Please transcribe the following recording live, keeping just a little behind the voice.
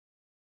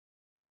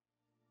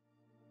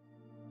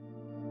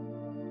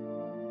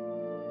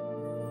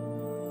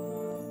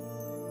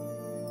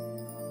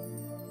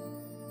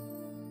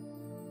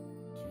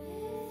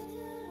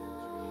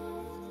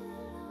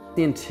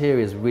The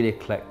interior is really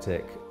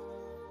eclectic,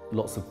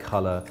 lots of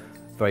colour,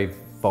 very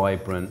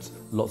vibrant,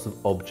 lots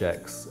of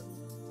objects,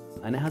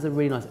 and it has a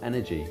really nice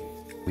energy.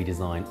 We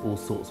design all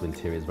sorts of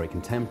interiors, very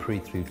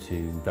contemporary through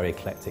to very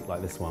eclectic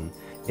like this one.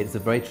 It's a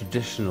very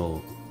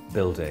traditional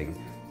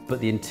building, but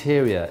the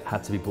interior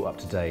had to be brought up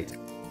to date.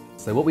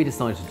 So what we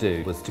decided to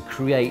do was to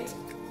create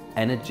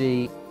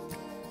energy,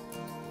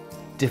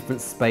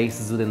 different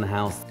spaces within the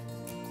house,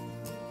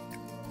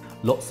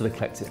 lots of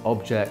eclectic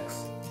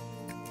objects,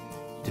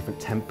 different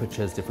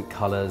temperatures, different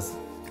colours.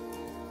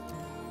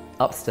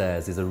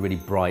 Upstairs is a really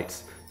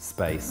bright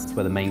space. It's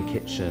where the main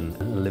kitchen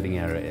and the living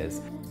area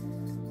is.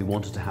 We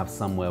wanted to have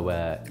somewhere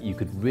where you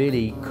could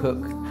really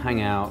cook,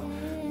 hang out,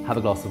 have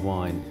a glass of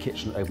wine. The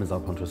kitchen opens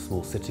up onto a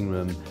small sitting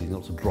room, using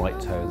lots of bright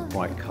tones,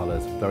 bright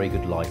colours, very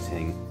good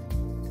lighting.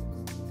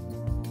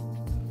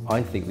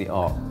 I think the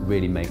art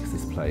really makes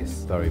this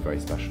place very, very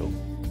special.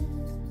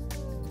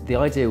 The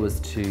idea was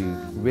to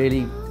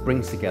really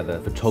bring together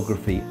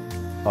photography,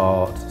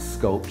 art,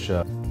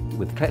 sculpture,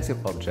 with eclectic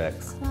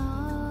objects.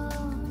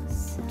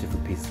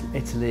 Different pieces from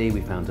Italy,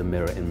 we found a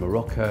mirror in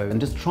Morocco, and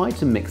just tried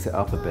to mix it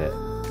up a bit.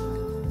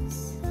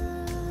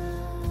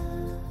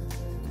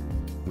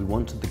 We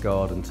wanted the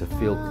garden to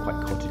feel quite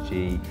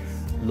cottagey,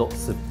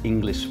 lots of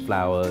English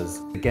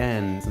flowers.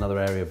 Again, it's another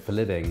area for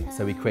living,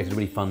 so we created a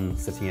really fun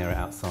sitting area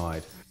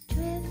outside.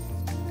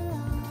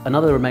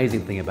 Another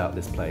amazing thing about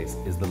this place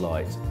is the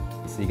light.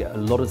 So you get a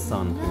lot of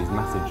sun through these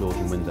massive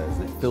Georgian windows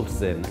and it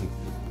filters in.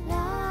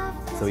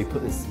 So we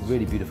put this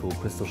really beautiful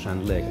crystal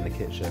chandelier in the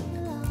kitchen.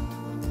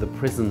 The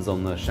prisms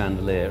on the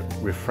chandelier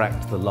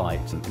refract the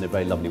light in a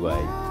very lovely way.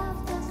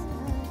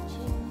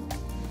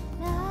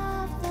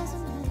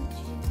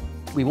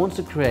 We wanted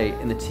to create,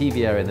 in the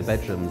TV area in the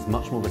bedrooms,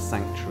 much more of a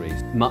sanctuary,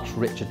 much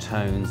richer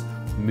tones,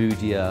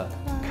 moodier,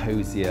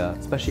 cosier,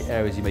 especially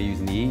areas you may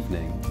use in the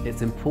evening.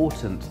 It's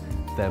important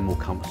they're more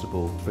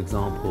comfortable. For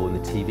example, in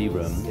the TV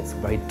room, it's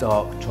very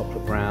dark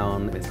chocolate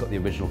brown. It's got the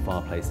original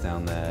fireplace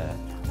down there,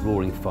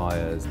 roaring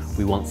fires.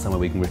 We want somewhere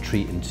we can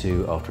retreat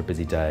into after a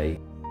busy day.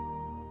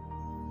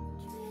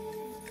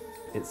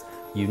 It's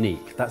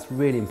unique. That's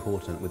really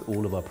important with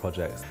all of our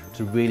projects,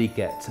 to really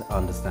get to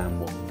understand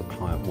what the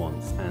client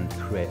wants and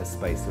create a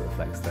space that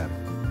reflects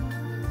them.